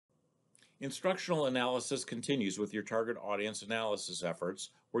Instructional analysis continues with your target audience analysis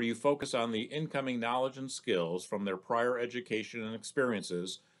efforts, where you focus on the incoming knowledge and skills from their prior education and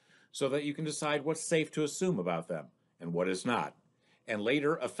experiences so that you can decide what's safe to assume about them and what is not, and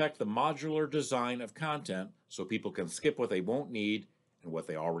later affect the modular design of content so people can skip what they won't need and what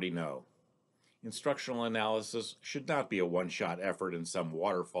they already know. Instructional analysis should not be a one-shot effort in some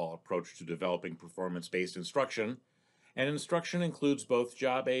waterfall approach to developing performance-based instruction, and instruction includes both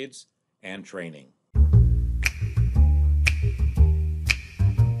job aids and training.